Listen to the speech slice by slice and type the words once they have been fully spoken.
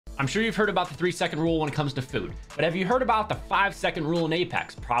I'm sure you've heard about the 3-second rule when it comes to food, but have you heard about the 5-second rule in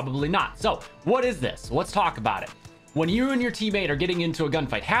Apex? Probably not. So what is this? Let's talk about it. When you and your teammate are getting into a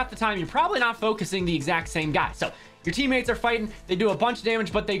gunfight, half the time you're probably not focusing the exact same guy. So your teammates are fighting, they do a bunch of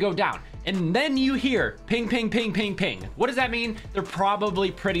damage, but they go down. And then you hear ping, ping, ping, ping, ping. What does that mean? They're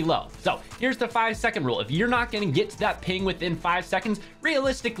probably pretty low. So here's the 5-second rule. If you're not going to get to that ping within 5 seconds,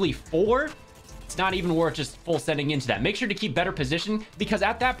 realistically 4, it's not even worth just full setting into that. Make sure to keep better position, because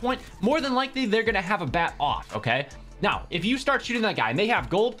at that point, more than likely, they're going to have a bat off, okay? Now, if you start shooting that guy and they have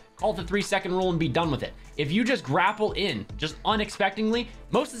gold, call it the 3-second rule and be done with it. If you just grapple in just unexpectedly,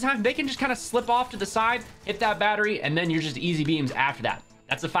 most of the time they can just kind of slip off to the side, hit that battery, and then you're just easy beams after that.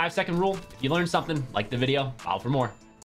 That's the 5-second rule. If you learned something, like the video, follow for more.